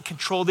 I can't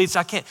control these.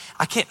 I can't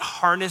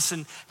harness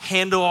and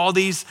handle all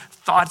these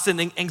thoughts and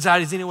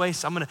anxieties anyway.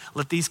 So I'm going to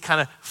let these kind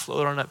of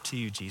float on up to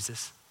you,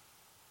 Jesus.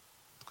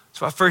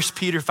 That's why 1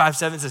 Peter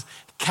 5:7 says,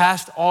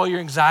 cast all your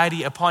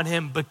anxiety upon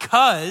him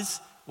because,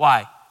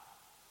 why?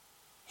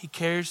 He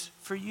cares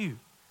for you.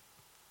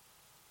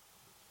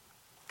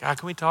 God,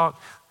 can we talk?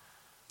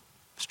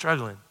 I'm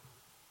struggling.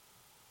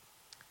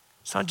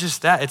 It's not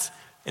just that. It's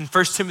in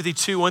 1 Timothy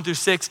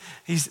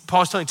 2:1-6,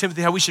 Paul's telling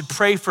Timothy how we should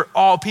pray for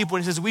all people.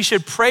 And he says we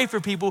should pray for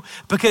people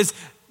because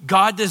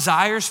God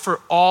desires for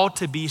all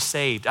to be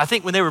saved. I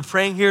think when they were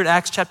praying here in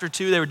Acts chapter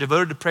 2, they were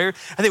devoted to prayer.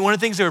 I think one of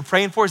the things they were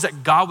praying for is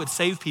that God would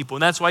save people.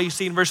 And that's why you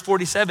see in verse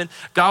 47,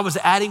 God was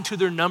adding to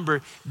their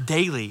number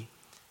daily.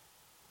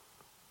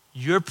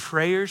 Your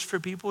prayers for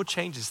people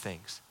changes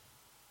things.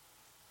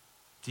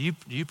 Do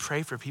you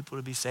pray for people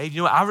to be saved? You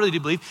know what, I really do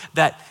believe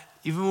that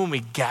even when we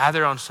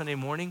gather on Sunday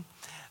morning,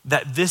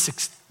 that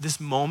this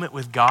moment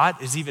with God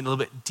is even a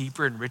little bit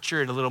deeper and richer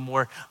and a little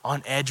more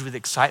on edge with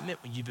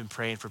excitement when you've been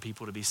praying for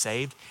people to be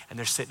saved and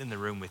they're sitting in the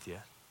room with you.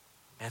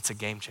 That's a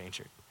game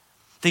changer.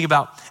 Think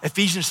about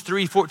Ephesians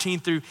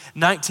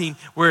 3:14-19,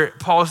 where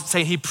Paul is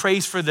saying he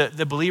prays for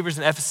the believers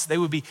in Ephesus. They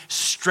would be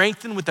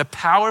strengthened with the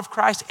power of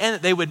Christ and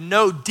that they would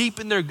know deep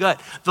in their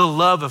gut the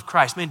love of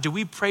Christ. Man, do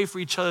we pray for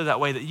each other that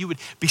way, that you would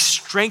be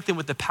strengthened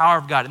with the power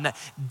of God and that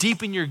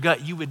deep in your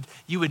gut you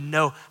would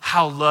know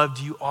how loved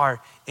you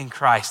are in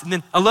Christ. And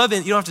then I love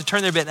it, you don't have to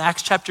turn there, but in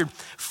Acts chapter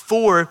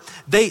 4,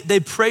 they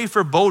pray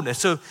for boldness.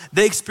 So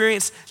they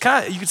experience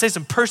kind of, you could say,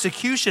 some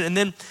persecution, and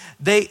then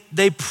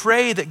they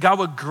pray that God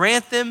would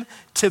grant them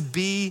to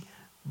be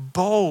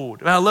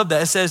bold. And I love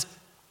that. It says,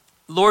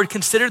 Lord,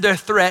 consider their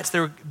threats. They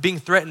were being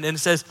threatened. And it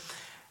says,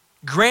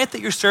 grant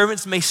that your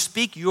servants may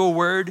speak your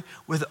word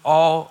with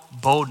all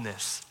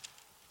boldness.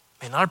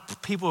 Man, a lot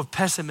of people of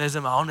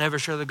pessimism, I'll never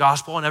share the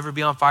gospel, I'll never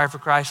be on fire for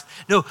Christ.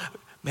 No,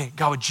 man,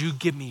 God, would you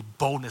give me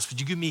boldness?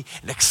 Would you give me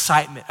an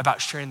excitement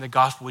about sharing the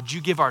gospel? Would you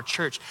give our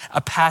church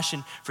a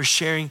passion for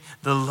sharing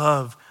the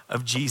love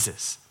of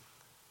Jesus?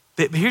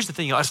 But here's the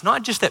thing, y'all. It's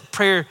not just that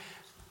prayer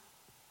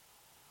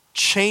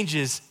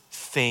changes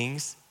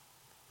things.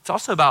 It's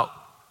also about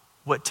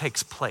what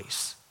takes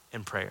place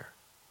in prayer,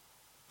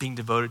 being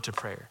devoted to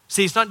prayer.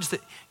 See, it's not just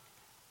that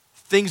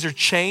things are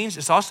changed.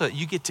 It's also that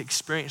you get to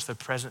experience the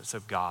presence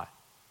of God.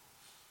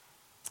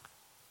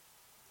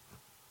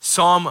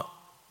 Psalm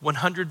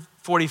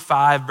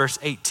 145 verse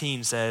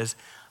 18 says,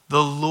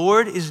 "The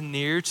Lord is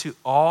near to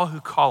all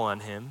who call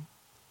on him,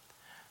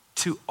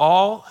 to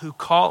all who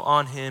call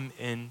on him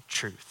in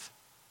truth."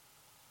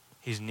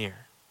 He's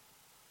near.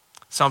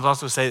 Psalms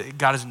also say that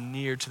God is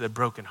near to the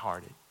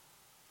brokenhearted.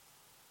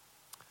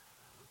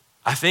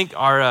 I think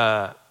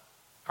our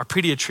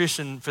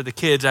pediatrician for the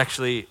kids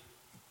actually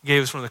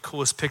gave us one of the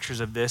coolest pictures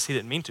of this. He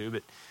didn't mean to,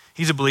 but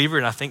he's a believer,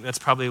 and I think that's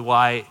probably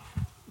why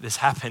this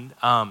happened.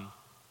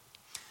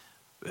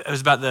 It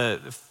was about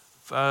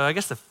I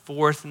guess the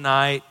fourth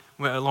night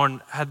when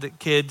Lauren had the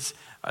kids,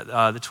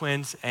 the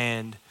twins,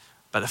 and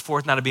by the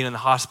fourth night of being in the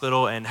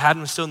hospital, and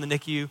Haddon was still in the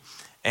NICU,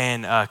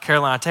 and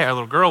Caroline, our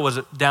little girl, was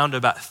down to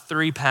about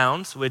 3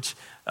 pounds, which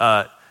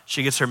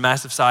she gets her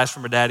massive size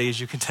from her daddy, as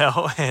you can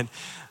tell. And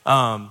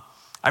I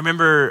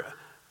remember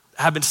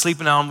I've been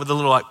sleeping on with a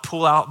little like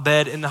pull-out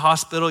bed in the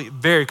hospital,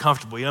 very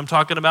comfortable. You know what I'm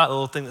talking about? The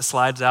little thing that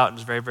slides out and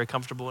is very, very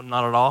comfortable, and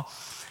not at all.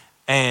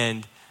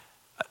 And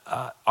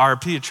our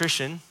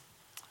pediatrician,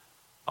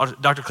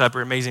 Dr.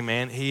 Klepper, amazing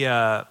man,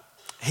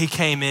 he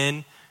came in.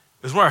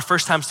 It was one of our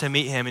first times to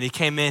meet him, and he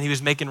came in. He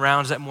was making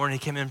rounds that morning.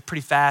 He came in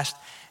pretty fast,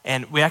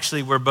 and we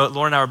actually were both,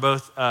 Lauren and I were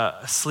both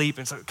asleep,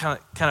 and so kind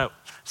of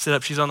sit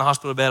up. She's on the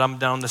hospital bed. I'm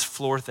down on this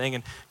floor thing,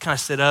 and kind of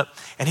sit up.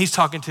 And he's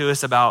talking to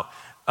us about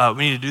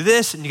we need to do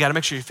this, and you got to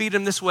make sure you feed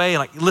them this way, and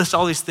like list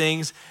all these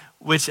things.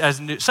 Which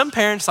some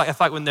parents, like I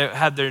thought when they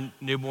had their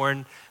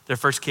newborn, their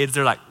first kids,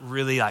 they're like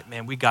really like,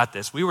 man, we got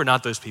this. We were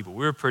not those people.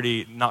 We were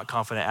pretty not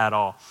confident at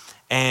all.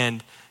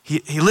 And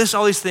he lists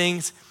all these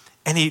things,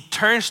 and he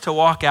turns to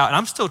walk out, and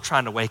I'm still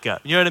trying to wake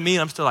up. You know what I mean?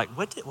 I'm still like,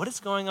 what is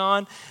going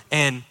on?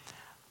 And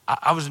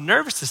I was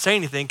nervous to say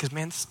anything because,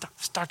 man, this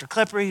is Dr.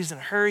 Klepper. He's in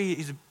a hurry.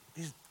 He's a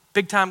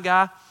big time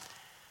guy.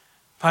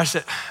 But I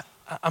said,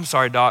 "I'm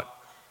sorry, Doc,"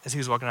 as he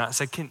was walking out. I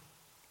said,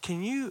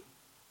 can you?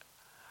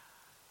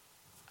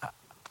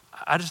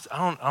 I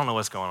don't know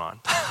what's going on.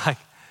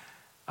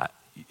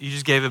 You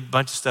just gave a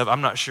bunch of stuff.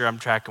 I'm not sure I'm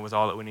tracking with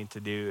all that we need to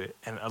do.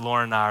 And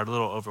Lauren and I are a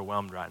little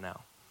overwhelmed right now.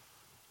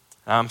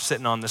 I'm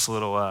sitting on this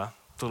little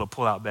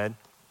pull-out bed.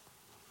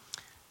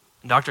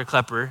 And Dr.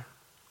 Klepper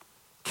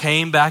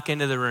came back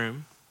into the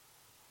room.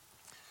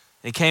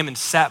 And he came and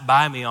sat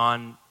by me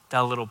on that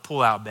little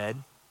pull-out bed.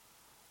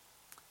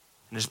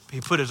 And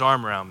he put his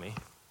arm around me.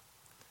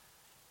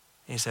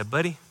 And he said,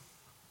 "Buddy,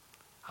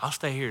 I'll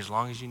stay here as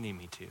long as you need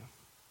me to."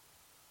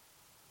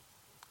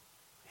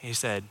 He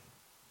said,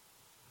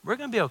 "We're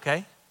going to be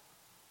okay.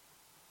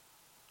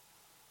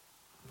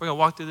 We're going to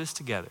walk through this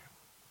together."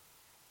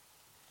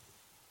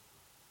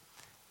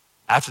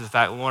 After the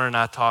fact, Lauren and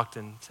I talked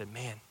and said,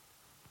 "Man,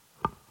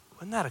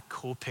 wasn't that a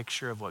cool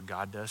picture of what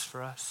God does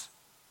for us?"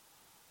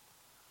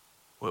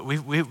 We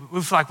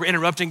feel like we're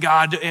interrupting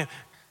God.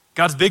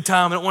 God's big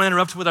time. We don't want to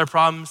interrupt him with our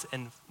problems.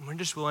 And we're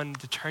just willing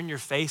to turn your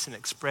face and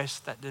express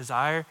that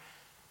desire.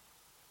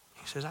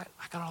 He says, I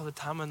got all the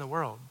time in the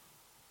world.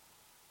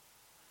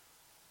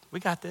 We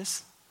got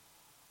this.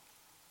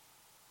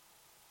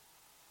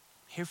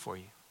 I'm here for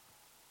you.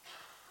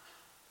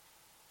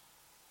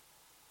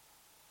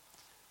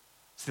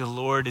 See, the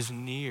Lord is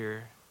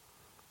near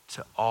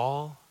to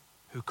all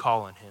who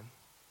call on him.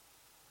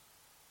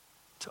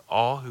 To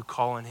all who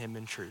call on him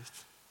in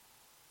truth.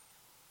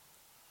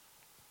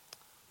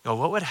 You know,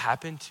 what would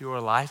happen to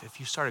your life if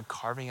you started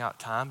carving out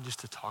time just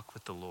to talk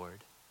with the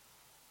Lord?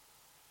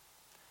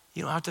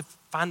 You don't have to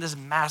find this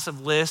massive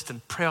list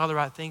and pray all the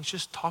right things.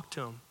 Just talk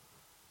to him.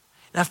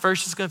 And at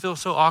first, it's going to feel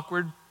so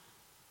awkward.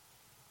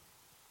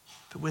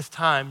 But with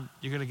time,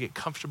 you're going to get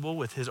comfortable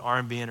with his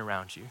arm being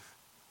around you. You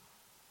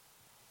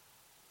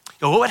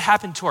know, what would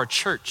happen to our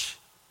church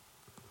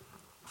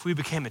if we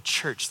became a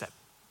church that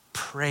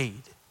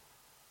prayed?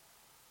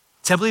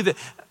 See, I believe that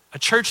a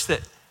church that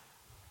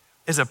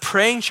is a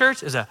praying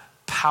church is a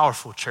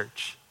powerful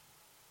church.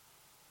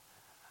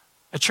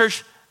 A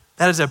church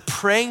that is a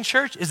praying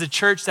church is a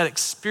church that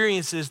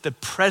experiences the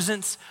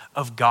presence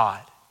of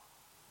God.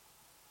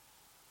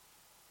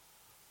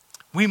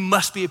 We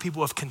must be a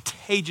people of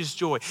contagious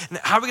joy. And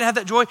how are we going to have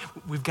that joy?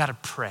 We've got to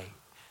pray.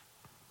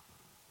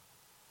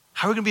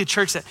 How are we going to be a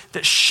church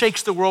that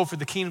shakes the world for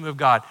the kingdom of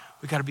God?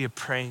 We've got to be a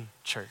praying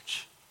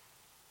church.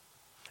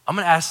 I'm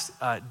going to ask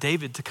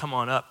David to come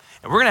on up.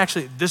 And we're going to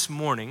actually, this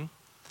morning,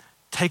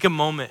 take a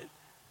moment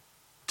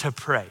to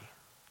pray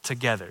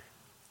together.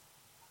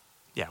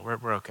 Yeah,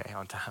 we're okay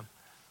on time.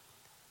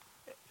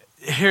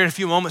 Here in a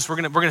few moments, we're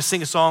gonna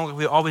sing a song like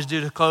we always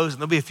do to close,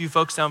 and there'll be a few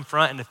folks down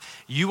front. And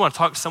if you want to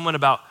talk to someone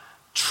about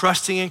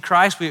trusting in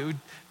Christ, we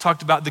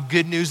talked about the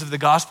good news of the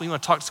gospel. You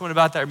want to talk to someone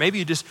about that, or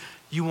maybe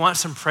you want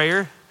some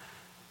prayer.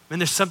 I mean,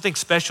 there's something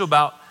special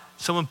about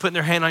someone putting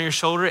their hand on your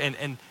shoulder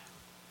and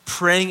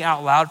praying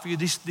out loud for you.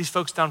 These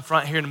folks down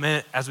front here in a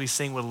minute as we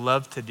sing would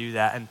love to do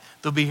that, and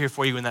they'll be here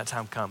for you when that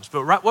time comes.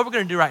 But what we're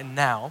gonna do right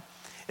now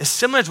is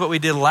similar to what we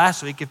did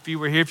last week. If you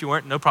were here, if you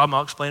weren't, no problem,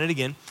 I'll explain it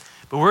again.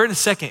 But we're in a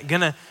second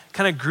gonna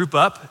kind of group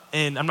up,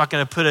 and I'm not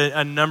gonna put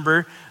a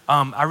number.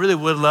 I really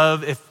would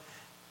love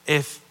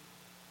if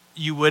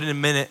you would in a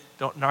minute,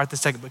 not at the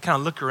second, but kind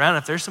of look around.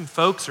 If there's some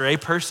folks or a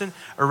person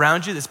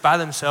around you that's by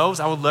themselves,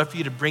 I would love for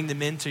you to bring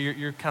them into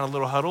your kind of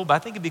little huddle. But I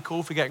think it'd be cool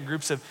if we got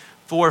groups of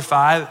 4 or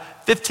 5.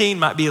 15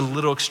 might be a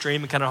little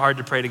extreme and kind of hard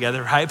to pray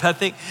together, right? But I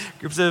think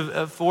groups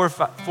of 4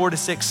 to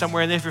 6,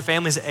 somewhere in there. If your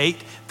family's 8,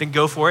 then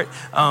go for it.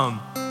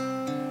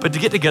 But to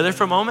get together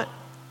for a moment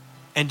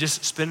and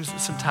just spend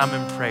some time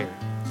in prayer.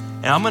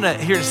 And I'm gonna,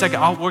 here in a second,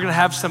 we're gonna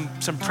have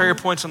some prayer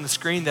points on the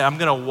screen that I'm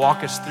gonna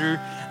walk us through.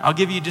 I'll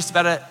give you just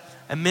about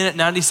a minute,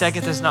 90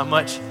 seconds. That's not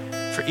much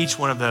for each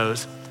one of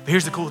those. But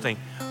here's the cool thing.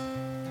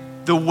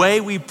 The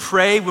way we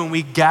pray when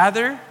we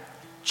gather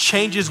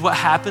changes what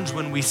happens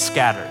when we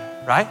scatter,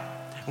 right?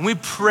 When we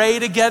pray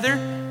together,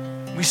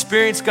 we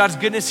experience God's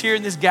goodness here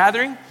in this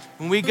gathering.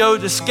 When we go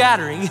to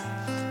scattering,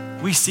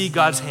 we see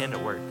God's hand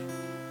at work.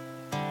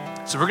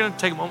 So we're gonna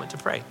take a moment to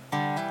pray.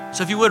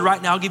 So if you would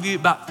right now, I'll give you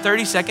about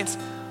 30 seconds.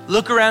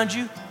 Look around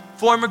you,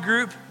 form a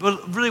group,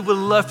 but really would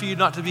love for you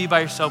not to be by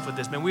yourself with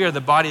this. Man, we are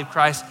the body of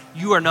Christ.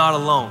 You are not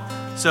alone.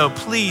 So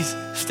please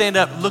stand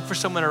up, look for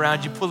someone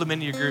around you, pull them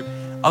into your group.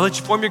 I'll let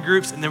you form your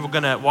groups, and then we're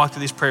gonna walk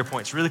through these prayer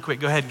points. Really quick,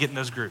 go ahead and get in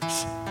those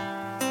groups.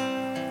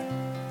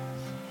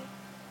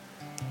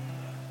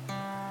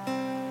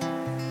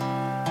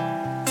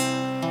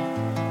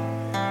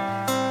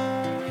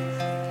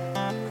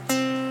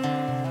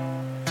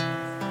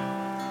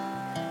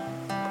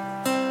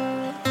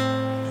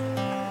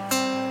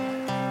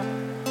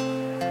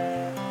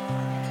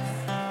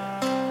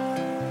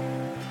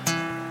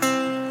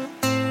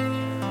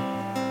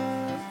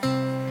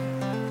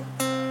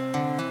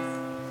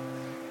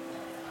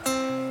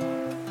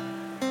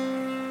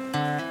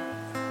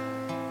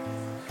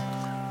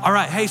 All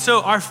right, hey,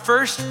 so our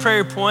first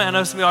prayer point, I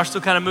know some of y'all are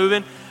still kind of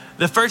moving.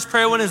 The first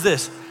prayer one is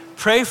this: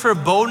 pray for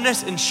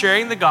boldness in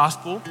sharing the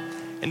gospel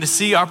and to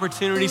see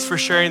opportunities for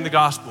sharing the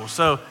gospel.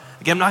 So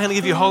again, I'm not gonna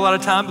give you a whole lot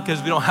of time because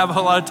we don't have a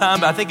whole lot of time,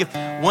 but I think if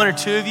 1 or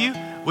 2 of you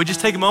would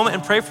just take a moment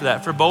and pray for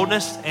that, for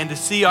boldness and to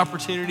see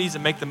opportunities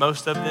and make the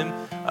most of them,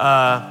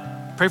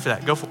 pray for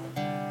that, go for it.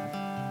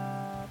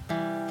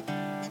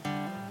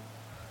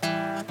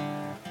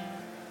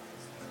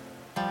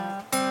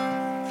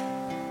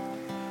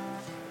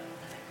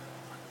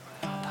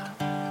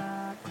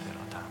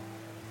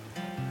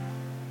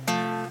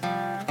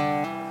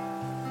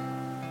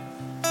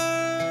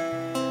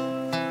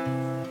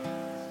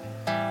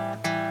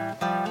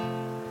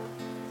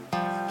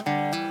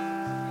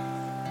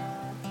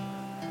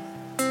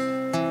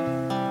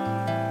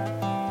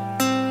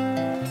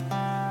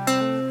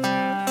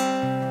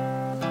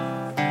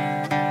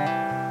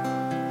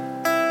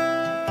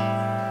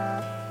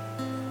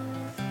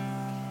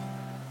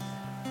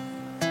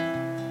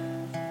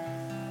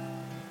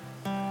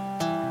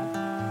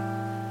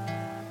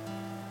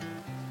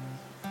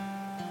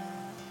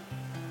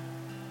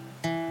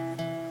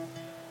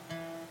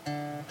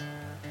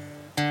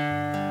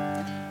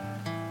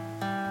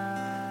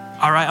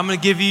 All right, I'm gonna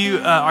give you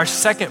our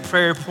second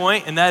prayer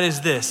point, and that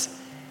is this: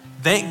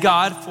 thank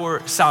God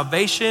for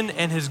salvation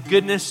and his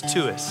goodness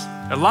to us.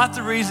 There are lots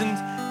of reasons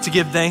to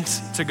give thanks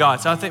to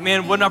God. So I think,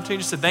 man, what an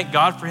opportunity just to thank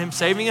God for him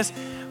saving us,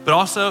 but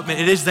also, man,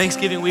 it is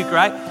Thanksgiving week,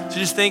 right? So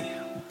just think,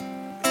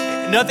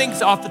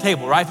 nothing's off the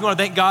table, right? If you wanna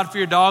thank God for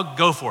your dog,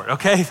 go for it,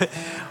 okay?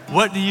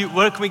 What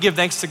can we give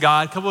thanks to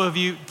God? A couple of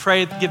you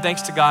pray, give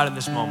thanks to God in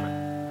this moment.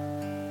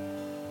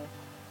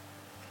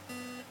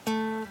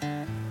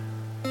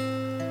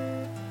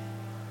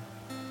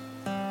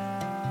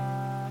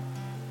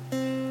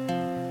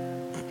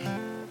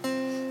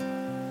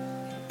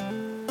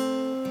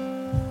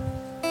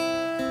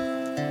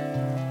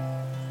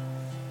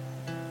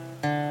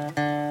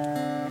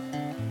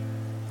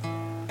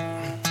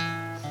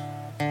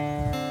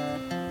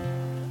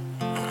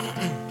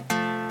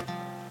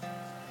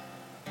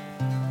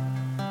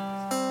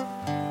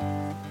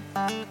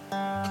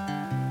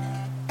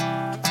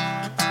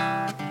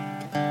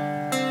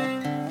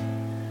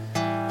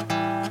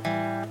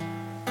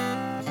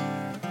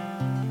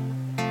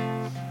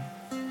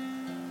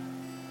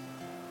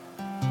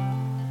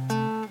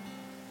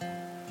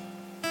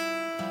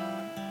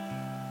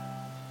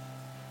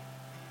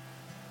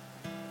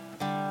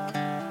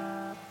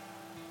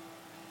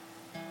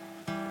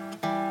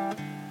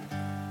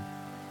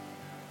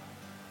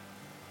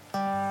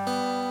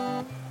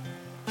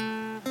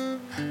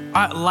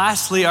 All right,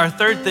 lastly, our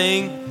third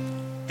thing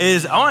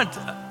is I want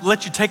to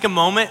let you take a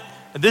moment.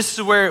 This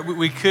is where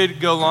we could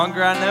go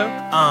longer, I know.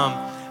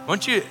 I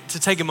want you to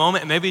take a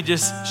moment and maybe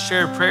just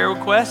share a prayer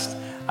request.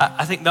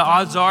 I think the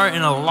odds are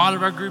in a lot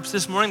of our groups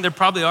this morning, there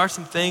probably are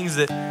some things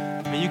that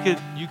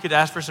you could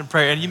ask for some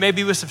prayer. And you may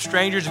be with some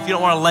strangers. If you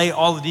don't want to lay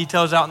all the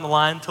details out in the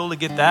line, totally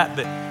get that.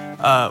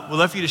 But we'd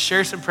love for you to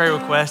share some prayer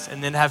requests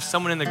and then have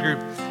someone in the group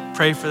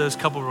pray for those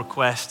couple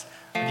requests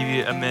I'll give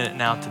you a minute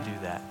now to do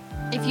that.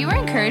 If you were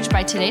encouraged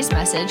by today's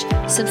message,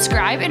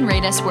 subscribe and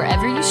rate us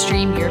wherever you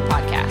stream your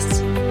podcasts.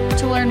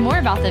 To learn more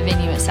about the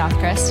venue at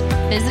Southcrest,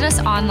 visit us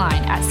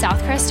online at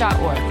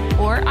southcrest.org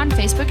or on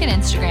Facebook and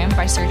Instagram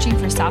by searching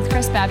for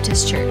Southcrest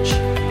Baptist Church.